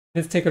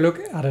Let's take a look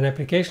at an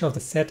application of the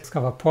set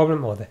cover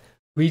problem, or the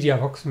greedy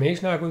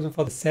approximation algorithm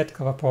for the set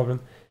cover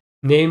problem,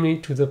 namely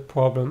to the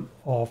problem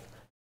of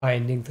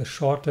finding the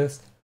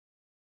shortest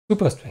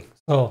superstring.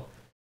 So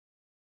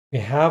we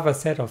have a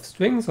set of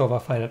strings over a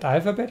finite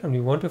alphabet, and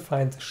we want to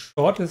find the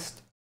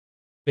shortest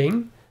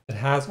string that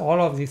has all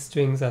of these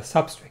strings as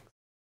substrings.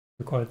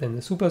 We call it then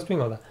the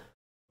superstring, or the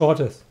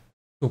shortest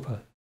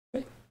superstring.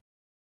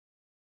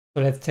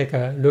 So let's take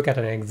a look at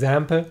an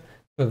example.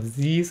 So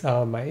these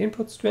are my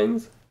input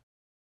strings.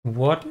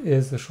 What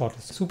is the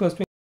shortest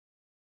superstring?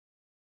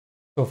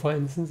 So for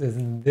instance, is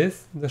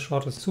this the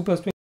shortest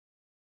superstring?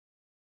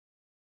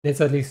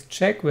 Let's at least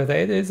check whether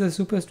it is a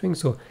superstring.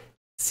 So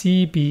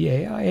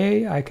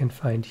CBAA I can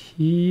find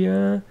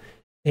here,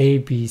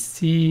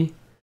 ABC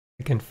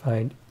I can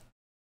find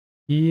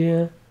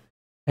here,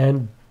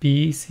 and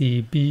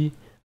BCB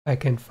I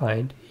can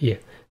find here.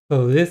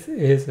 So this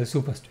is a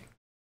superstring.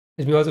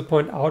 Let me also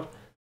point out,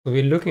 so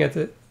we're looking at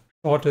the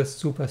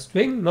shortest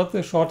superstring, not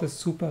the shortest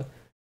super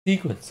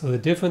sequence. So the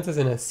difference is,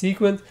 in a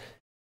sequence,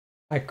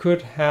 I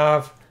could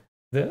have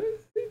the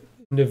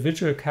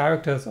individual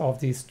characters of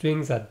these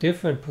strings at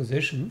different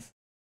positions,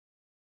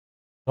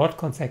 not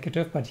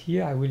consecutive, but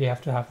here I really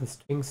have to have the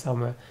string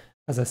somewhere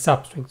as a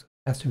substring. So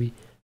it has to be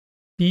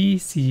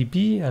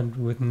BCB and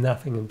with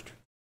nothing in between.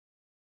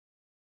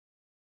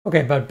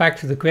 Okay, but back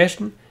to the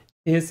question,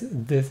 is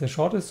this the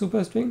shortest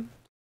superstring?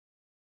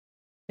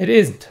 It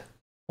isn't.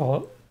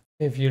 So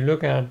if you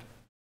look at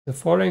the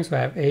following, so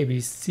I have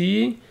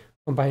ABC,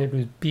 combine it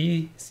with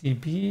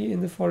BCB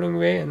in the following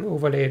way, and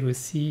overlay it with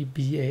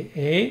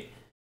CBAA.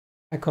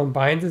 I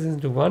combine this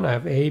into one. I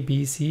have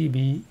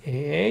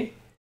ABCBAA.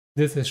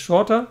 This is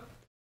shorter,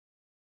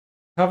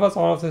 covers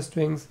all of the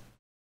strings,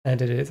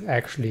 and it is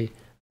actually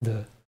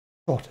the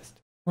shortest.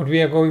 What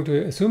we are going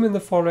to assume in the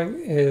following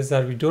is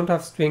that we don't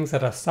have strings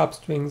that are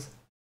substrings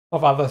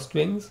of other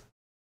strings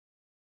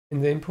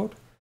in the input,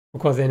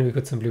 because then we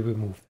could simply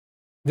remove them.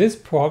 This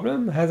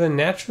problem has a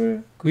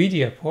natural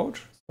greedy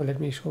approach. So let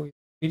me show you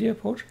the greedy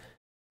approach.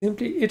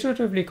 Simply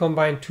iteratively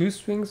combine two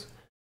strings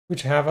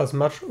which have as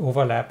much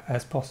overlap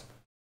as possible.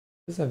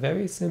 This is a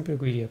very simple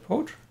greedy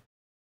approach.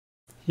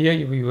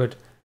 Here we would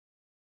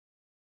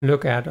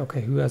look at,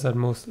 okay, who has the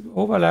most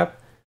overlap?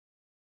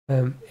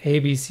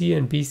 ABC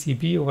and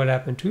BCB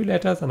overlap in two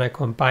letters, and I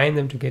combine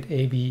them to get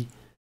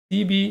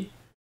ABCB,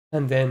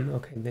 and then,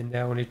 okay, then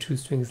there are only two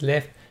strings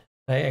left.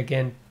 I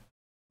again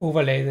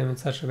overlay them in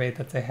such a way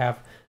that they have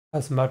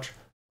as much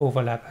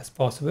overlap as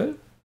possible.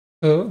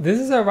 So this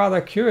is a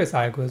rather curious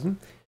algorithm,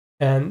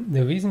 and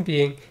the reason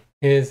being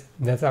is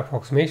that the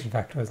approximation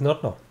factor is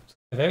not known. So it's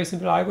a very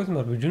simple algorithm,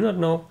 but we do not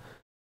know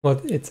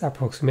what its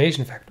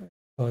approximation factor is.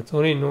 So it's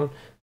only known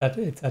that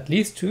it's at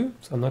least 2.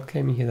 So I'm not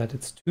claiming here that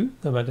it's 2,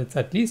 but it's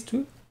at least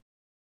 2.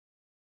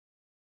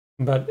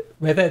 But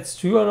whether it's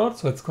 2 or not,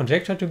 so it's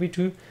conjectured to be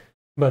 2,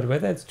 but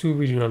whether it's 2,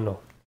 we do not know.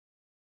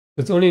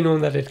 It's only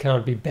known that it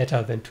cannot be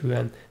better than 2,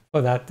 and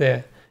for that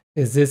there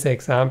is this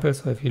example.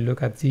 So if you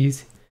look at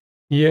these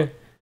here,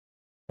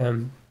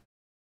 we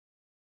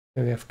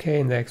have k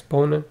in the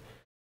exponent,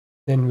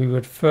 then we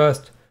would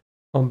first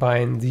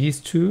combine these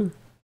two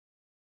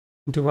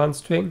into one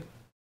string,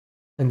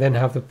 and then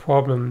have the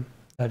problem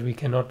that we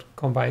cannot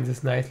combine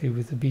this nicely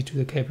with the b to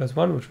the k plus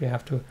 1, which we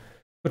have to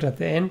put at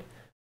the end,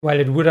 while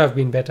it would have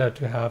been better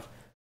to have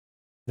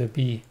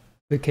the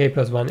k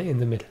plus 1 in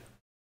the middle.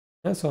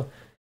 So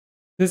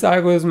this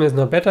algorithm is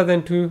not better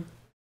than 2,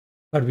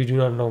 but we do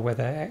not know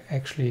whether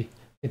actually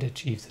it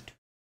achieves it.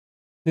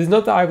 This is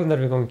not the algorithm that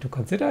we're going to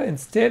consider.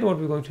 Instead, what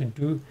we're going to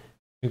do,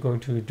 we're going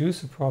to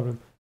reduce the problem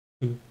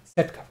to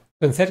set cover.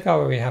 So in set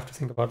cover, we have to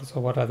think about, so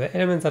what are the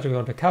elements that we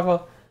want to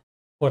cover?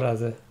 What are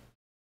the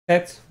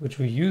sets which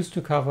we use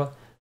to cover?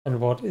 And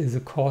what is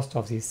the cost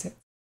of these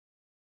sets?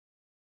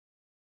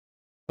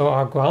 So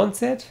our ground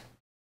set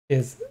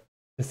is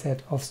the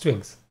set of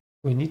strings.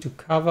 We need to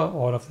cover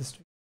all of the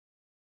strings.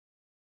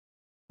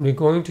 We're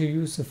going to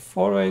use the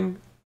following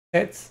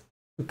sets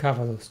to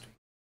cover those strings.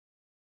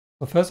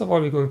 So first of all,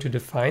 we're going to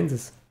define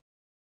this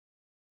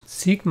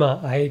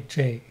sigma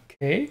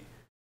ijk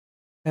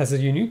as a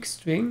unique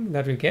string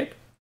that we get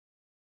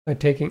by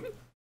taking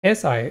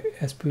si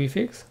as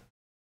prefix,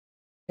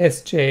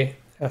 sj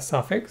as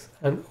suffix,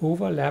 and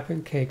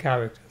overlapping k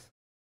characters,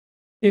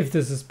 if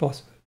this is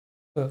possible.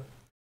 So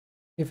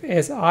if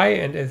si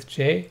and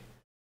sj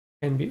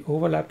can be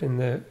overlapped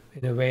in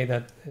a way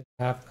that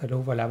have an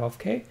overlap of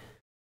k,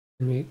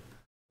 then we're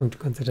going to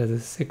consider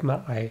this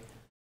sigma i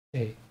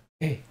j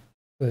k.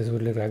 So this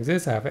would look like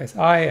this. I have si,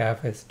 I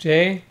have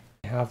sj,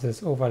 I have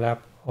this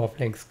overlap of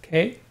length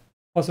k,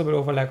 possible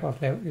overlap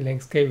of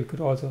length k. We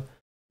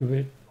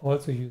will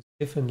also use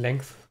different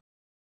lengths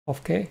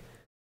of k,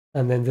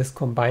 and then this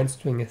combined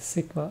string is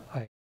sigma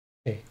I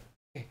j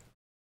k.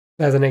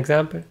 So as an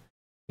example,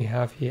 we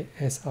have here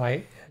si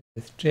and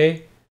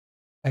sj.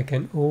 I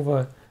can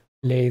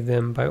overlay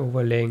them by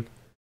overlaying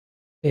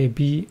ab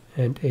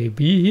and ab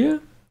here.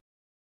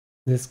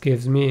 This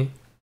gives me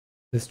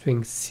the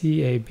string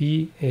CAB,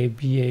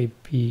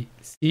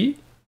 ABABC.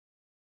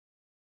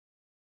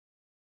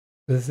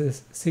 This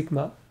is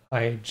sigma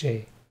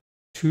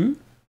ij2.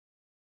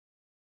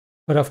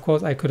 But of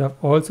course, I could have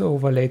also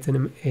overlaid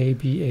them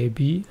AB,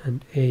 AB,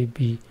 and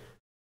AB,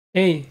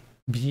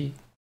 AB.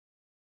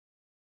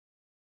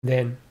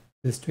 Then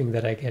the string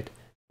that I get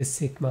is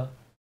sigma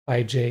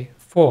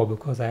ij4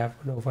 because I have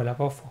an overlap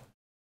of 4.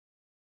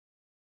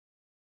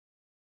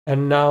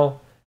 And now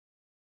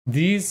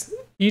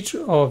each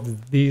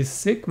of these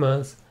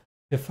sigmas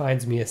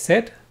defines me a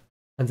set,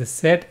 and the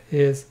set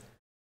is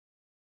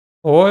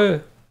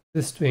all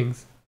the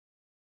strings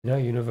in our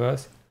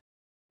universe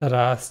that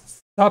are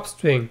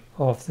substring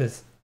of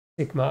this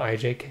sigma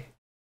ijk.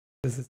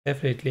 This is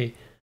definitely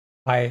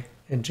I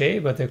and j,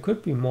 but there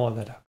could be more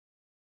that are.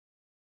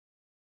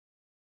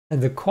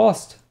 And the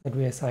cost that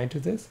we assign to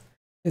this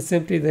is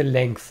simply the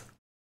length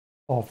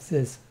of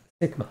this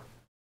sigma.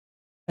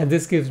 And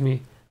this gives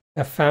me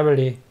a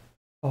family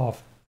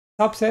of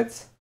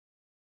subsets,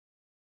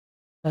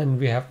 and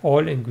we have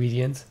all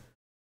ingredients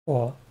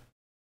for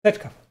set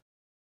cover.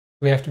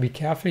 We have to be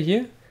careful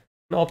here.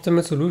 An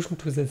optimal solution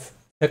to this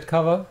set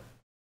cover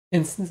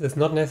instance is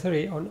not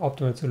necessarily an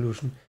optimal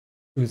solution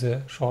to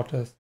the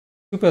shortest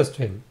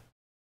superstring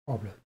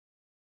problem.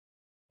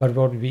 But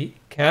what we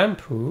can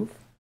prove,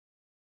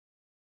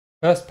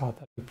 first part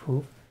that we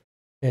prove,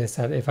 is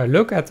that if I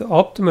look at the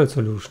optimal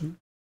solution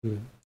to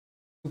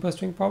the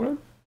superstring problem,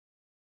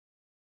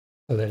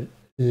 so the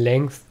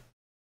length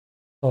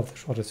of the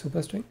shortest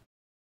superstring,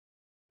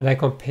 and I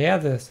compare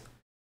this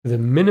to the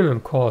minimum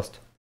cost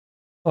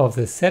of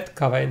the set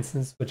cover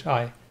instance which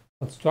I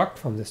construct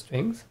from the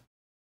strings,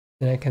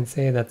 then I can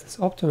say that this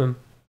optimum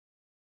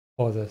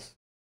for this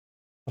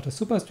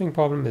shortest superstring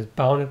problem is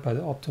bounded by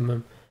the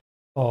optimum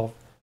of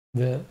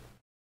the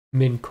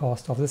min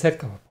cost of the set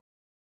cover.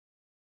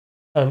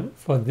 And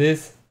for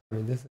this, I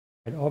mean, this is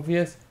quite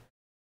obvious.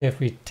 If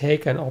we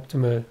take an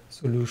optimal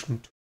solution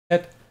to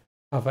set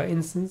cover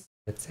instance,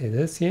 let's say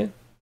this here,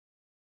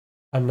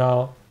 and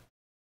now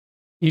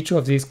each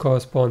of these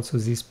corresponds to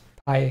these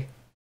pi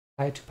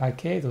to pi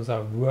k, those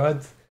are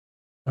words,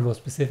 and more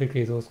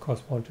specifically those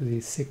correspond to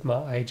these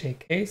sigma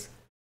ijk's,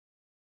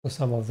 so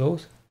some of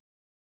those.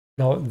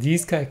 Now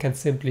these I can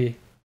simply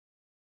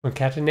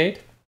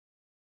concatenate.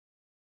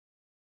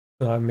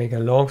 So I make a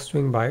long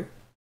string by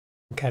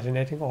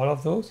concatenating all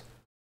of those.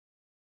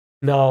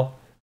 Now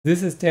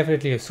this is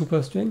definitely a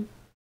superstring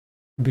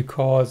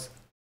because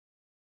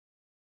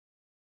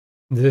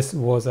this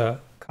was a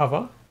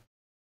cover.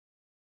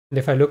 And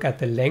if I look at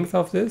the length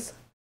of this,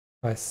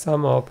 if I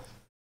sum up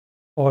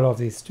all of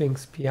these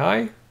strings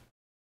pi,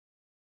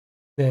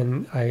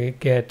 then I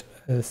get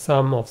a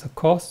sum of the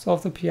costs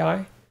of the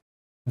pi.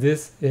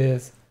 This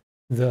is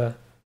the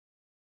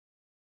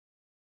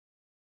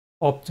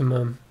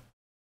optimum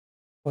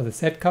for the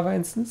set cover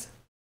instance.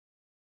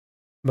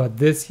 But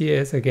this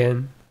here is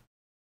again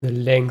the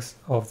length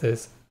of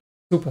this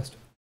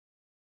superstring.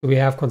 So we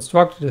have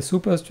constructed a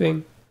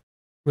superstring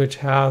which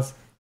has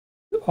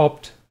the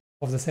opt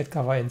of the set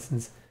cover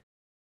instance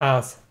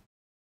as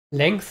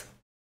length,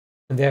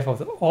 and therefore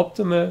the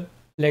optimal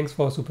length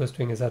for a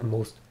superstring is at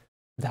most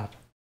that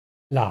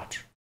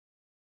large.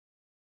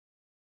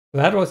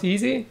 So that was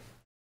easy.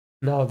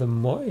 Now the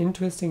more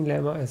interesting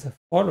lemma is the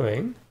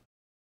following.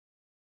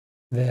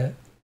 The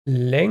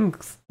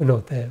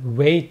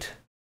weight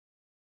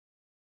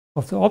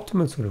of the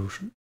optimal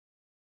solution,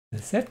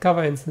 the set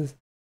cover instance,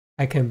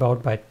 I can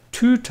bound by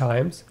 2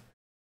 times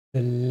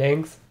the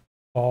length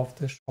of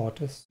the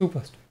shortest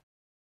superstring.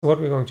 So what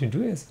we're going to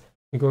do is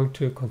we're going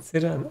to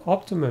consider an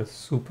optimal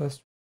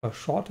superstring or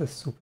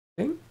shortest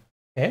superstring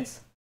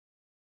S,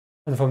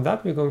 and from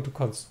that we're going to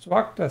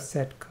construct a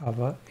set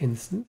cover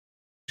instance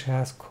which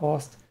has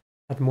cost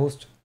at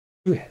most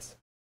 2s.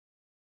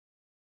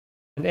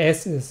 And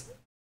S is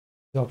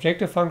the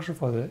objective function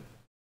for the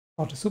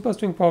shortest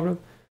superstring problem.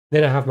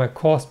 Then I have my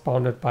cost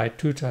bounded by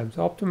 2 times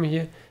the optimum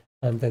here,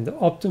 and then the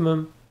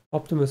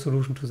optimal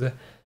solution to the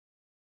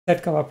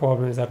set cover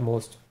problem is at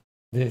most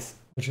this,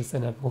 which is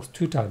then at most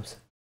 2 times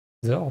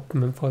the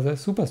optimum for the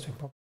superstring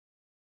problem.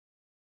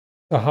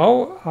 So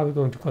how are we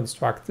going to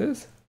construct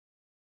this?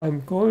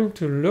 I'm going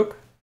to look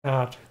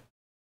at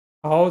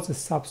how the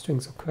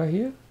substrings occur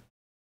here.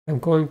 I'm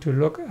going to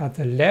look at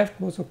the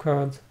leftmost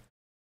occurrence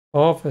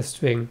of a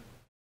string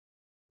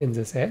in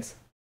this S.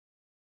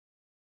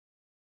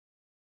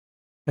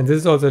 And this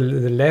is also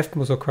the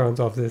leftmost occurrence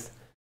of this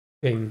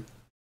string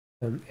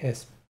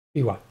SB1.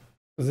 So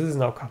this is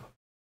now covered.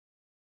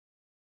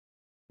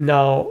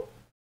 Now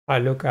I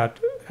look at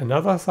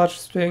another such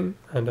string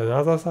and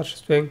another such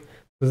string.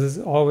 So this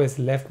is always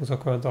the leftmost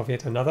occurrence of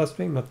yet another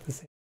string, not the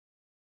same.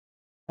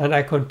 And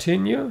I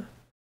continue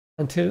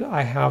until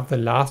I have the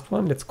last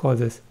one. Let's call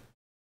this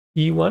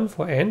E1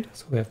 for end.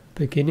 So we have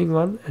beginning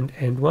one and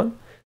end one.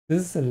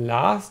 This is the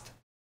last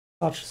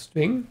such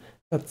string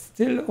that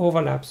still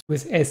overlaps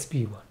with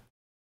SB1.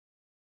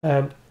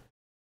 And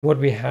what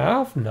we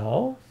have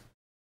now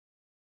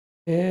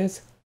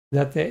is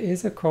that there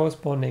is a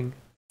corresponding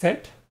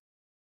set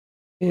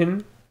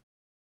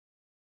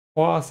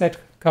for our set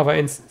cover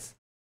instance.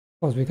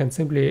 Because we can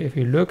simply, if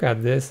we look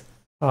at this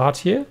part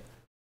here,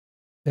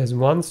 there's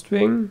one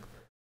string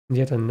and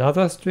yet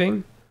another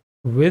string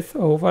with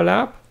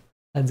overlap,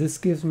 and this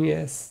gives me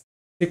a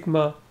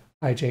sigma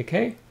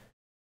ijk,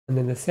 and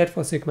then the set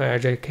for sigma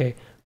ijk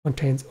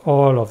contains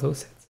all of those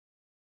sets.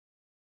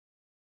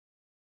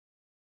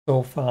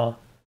 So far,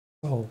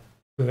 so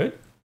good.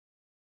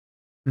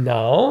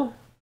 Now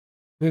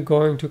we're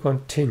going to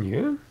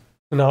continue.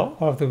 So now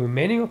all of the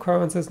remaining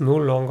occurrences no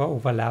longer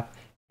overlap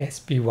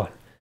SB1.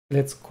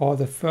 Let's call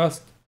the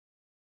first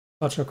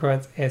such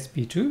occurrence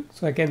SB2.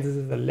 So again, this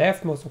is the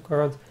leftmost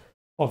occurrence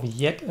of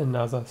yet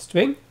another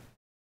string.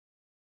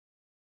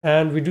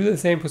 And we do the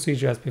same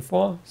procedure as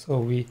before. So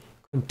we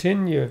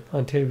continue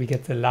until we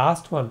get the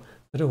last one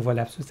that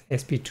overlaps with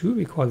SB2.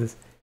 We call this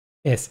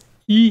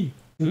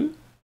SE2.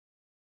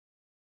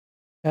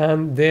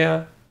 And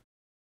there,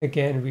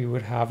 again, we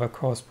would have a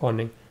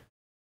corresponding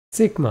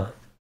sigma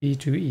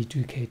B2,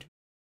 E2, K2.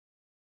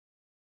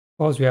 Of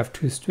course, we have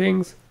two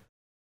strings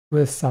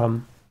with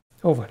some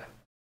overlap.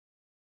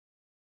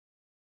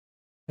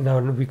 And now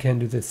we can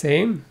do the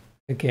same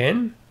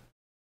again.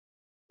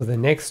 So the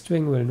next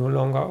string will no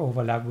longer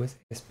overlap with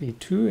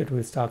SB2. It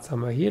will start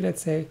somewhere here,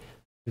 let's say.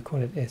 We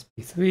call it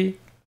SB3.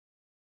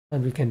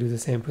 And we can do the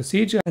same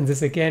procedure. And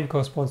this again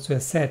corresponds to a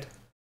set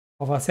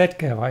of our set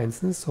gather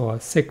instance. So a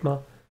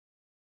sigma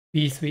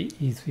B3,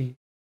 E3,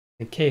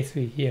 and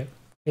K3 here.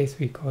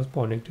 K3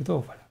 corresponding to the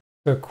overlap.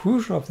 So a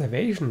crucial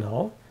observation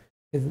now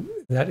is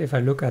that if I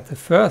look at the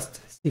first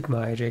sigma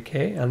ijk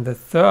and the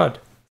third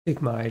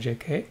sigma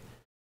ijk,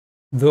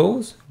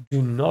 those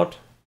do not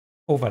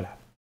overlap.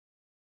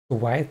 So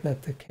why is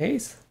that the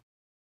case?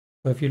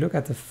 So if you look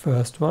at the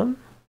first one,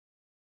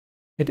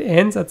 it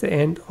ends at the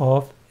end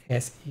of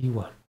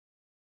SE1.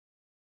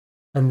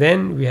 And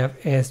then we have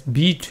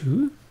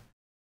SB2,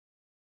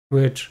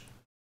 which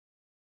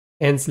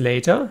ends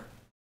later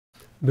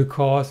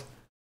because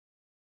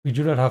we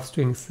do not have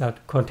strings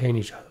that contain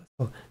each other.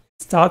 So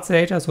it starts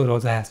later, so it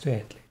also has to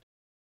end later.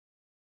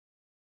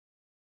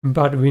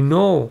 But we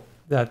know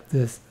that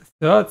this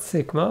third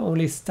sigma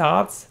only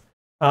starts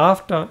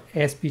after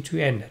SB2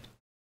 ended.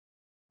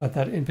 But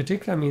that in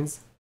particular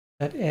means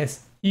that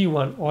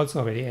SE1 also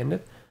already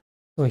ended.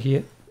 So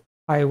here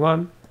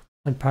pi1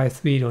 and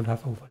pi3 don't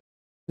have overlap.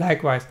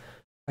 Likewise,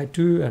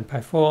 pi2 and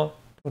pi4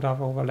 don't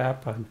have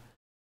overlap, and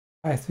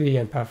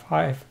pi3 and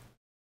pi5,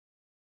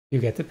 you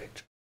get the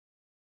picture.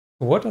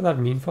 So what does that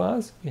mean for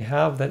us? We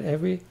have that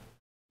every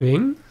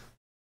string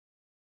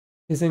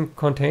is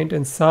contained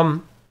in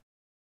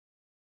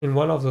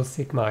one of those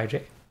sigma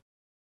ij,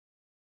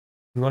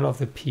 in one of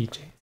the pj's.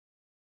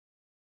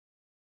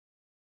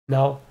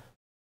 Now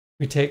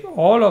we take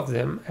all of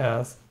them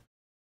as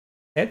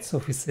sets. So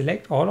if we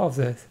select all of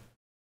the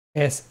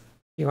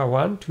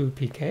S1 to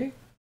pk,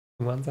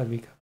 the ones that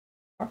we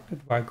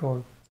constructed by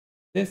going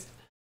this,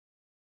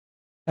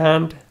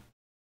 and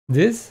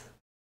this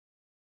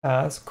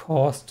has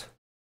cost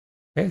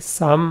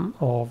sum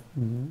of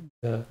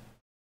the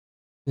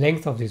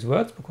length of these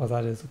words, because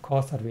that is the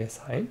cost that we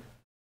assign.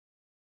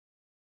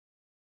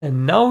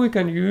 And now we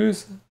can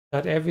use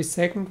that every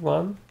second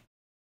one,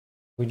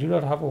 we do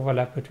not have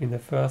overlap between the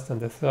first and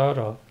the third,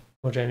 or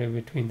more generally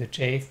between the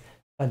j's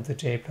and the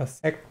j plus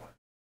second one.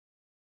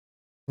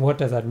 What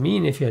does that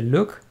mean? If you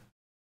look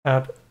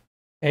at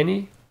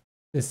any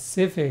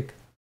specific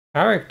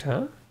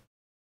character,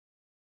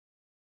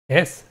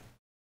 S,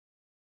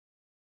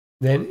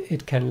 then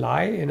it can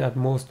lie in at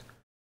most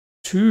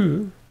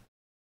two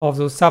of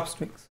those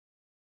substrings,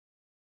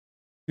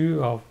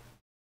 two of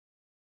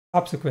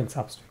subsequent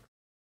substrings.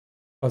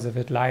 Because if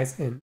it lies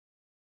in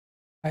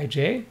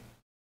ij,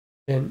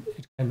 then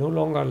it can no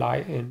longer lie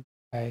in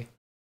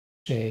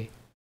ij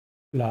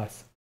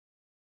plus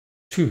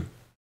 2.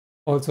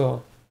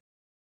 Also,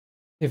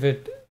 if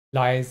it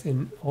lies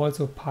in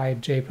also pi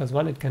j plus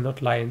 1, it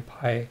cannot lie in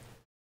pi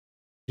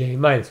j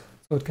minus 1.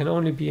 So it can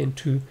only be in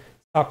two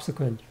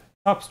subsequent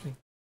substrings.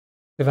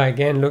 If I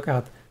again look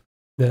at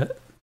the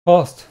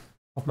cost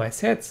of my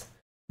sets,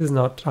 this is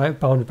now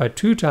bounded by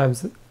 2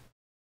 times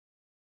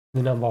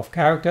the number of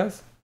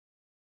characters.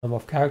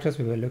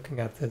 We were looking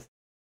at this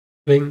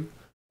string,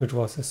 which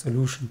was a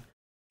solution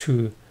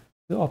to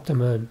the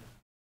optimal.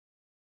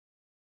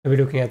 We're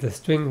looking at the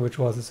string, which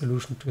was a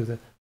solution to the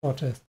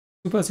shortest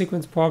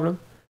supersequence problem.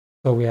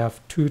 So we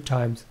have 2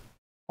 times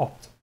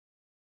opt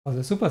for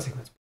the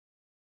supersequence.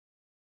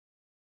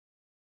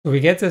 So we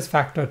get this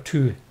factor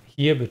 2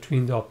 here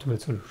between the optimal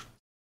solutions.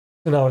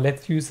 So now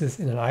let's use this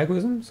in an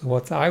algorithm. So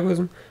what's the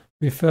algorithm?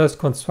 We first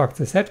construct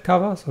the set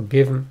cover. So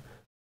given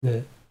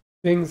the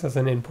strings as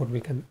an input,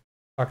 we can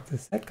construct the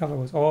set cover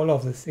with all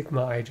of the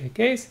sigma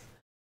ijk's.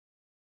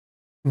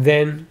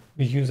 Then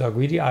we use our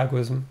greedy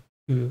algorithm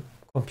to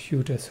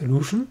compute a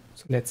solution.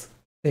 So let's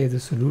say the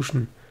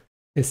solution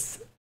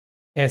is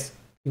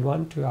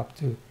SB1 to up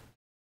to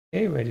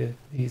k, where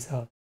these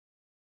are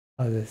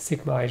the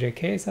sigma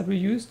ijk's that we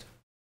used.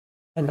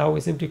 And now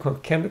we simply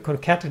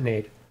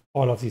concatenate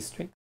all of these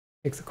strings.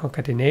 Takes a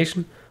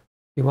concatenation,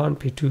 P1,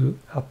 P2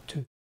 up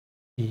to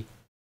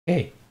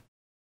Pk.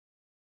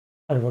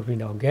 And what we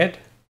now get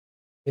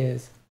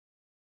is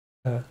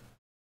a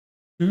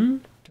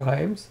 2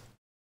 times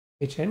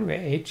hn, where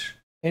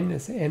hn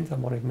is the nth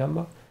harmonic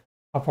number,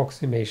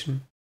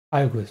 approximation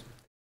algorithm.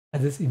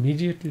 And this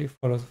immediately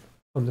follows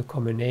from the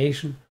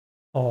combination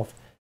of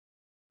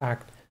the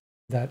fact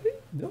that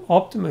the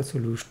optimal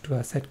solution to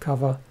a set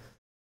cover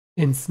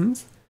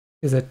instance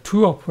is a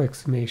 2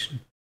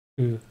 approximation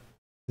to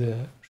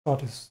the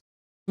shortest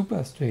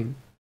superstring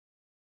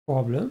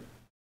problem,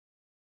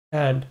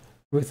 and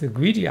with the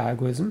greedy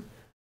algorithm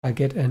I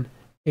get an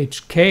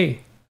HK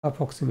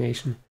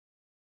approximation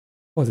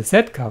for the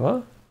set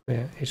cover,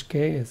 where HK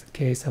is the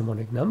kth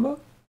harmonic number,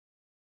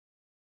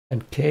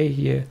 and K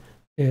here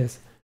is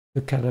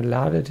the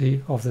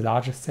cardinality of the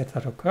largest set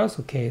that occurs,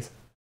 so K is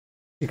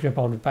particularly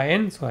bounded by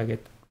n, so I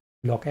get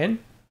log n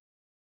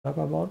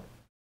upper bound.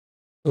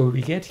 So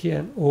we get here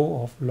an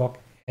O of log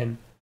n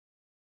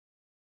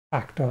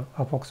factor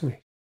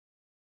approximation.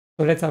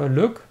 So let's have a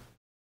look.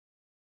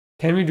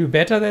 Can we do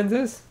better than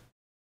this?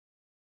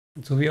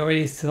 So we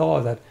already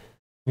saw that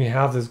we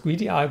have this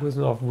greedy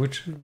algorithm of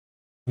which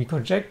we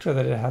conjecture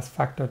that it has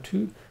factor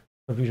 2,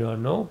 but we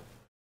don't know.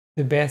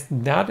 The best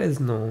that is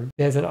known,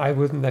 there's an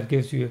algorithm that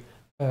gives you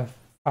a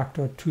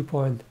factor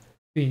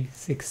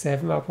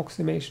 2.367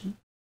 approximation.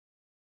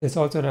 There's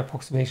also an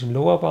approximation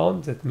lower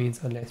bound. That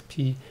means unless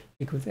p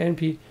equals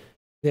np,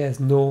 there's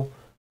no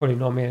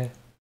polynomial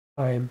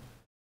time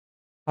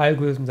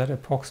algorithm that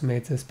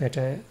approximates this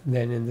better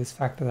than in this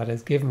factor that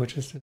is given, which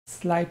is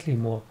slightly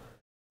more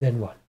than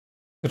 1.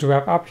 So to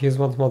wrap up, here's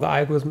once more the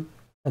algorithm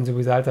and the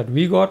result that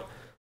we got.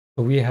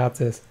 So we had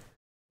this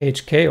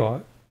hk,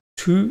 or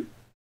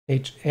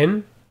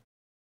 2hn,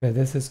 where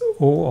this is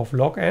O of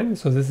log n.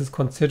 So this is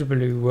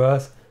considerably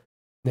worse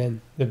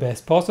than the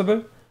best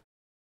possible,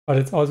 but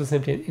it's also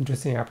simply an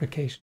interesting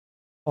application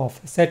of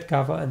set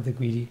cover and the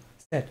greedy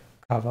set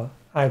cover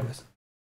algorithm.